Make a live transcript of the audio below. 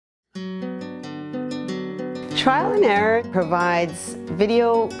Trial and Error provides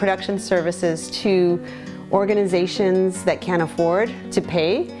video production services to organizations that can't afford to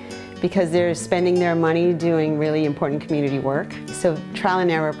pay because they're spending their money doing really important community work. So Trial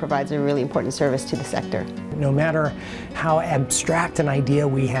and Error provides a really important service to the sector. No matter how abstract an idea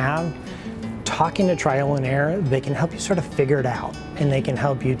we have, talking to Trial and Error, they can help you sort of figure it out, and they can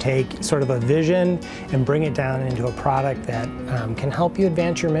help you take sort of a vision and bring it down into a product that can help you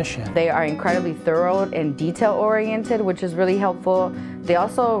advance your mission. They are incredibly thorough and detail-oriented, which is really helpful. They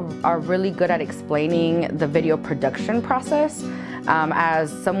also are really good at explaining the video production process.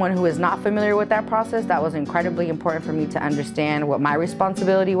 As someone who is not familiar with that process, that was incredibly important for me to understand what my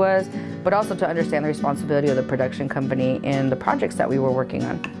responsibility was, but also to understand the responsibility of the production company in the projects that we were working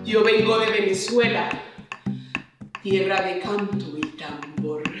on. Yo vengo de Venezuela, tierra de canto y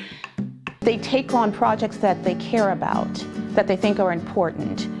tambor. They take on projects that they care about, that they think are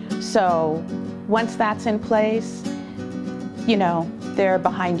important. So once that's in place, you know, they're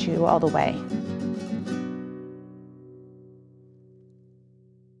behind you all the way.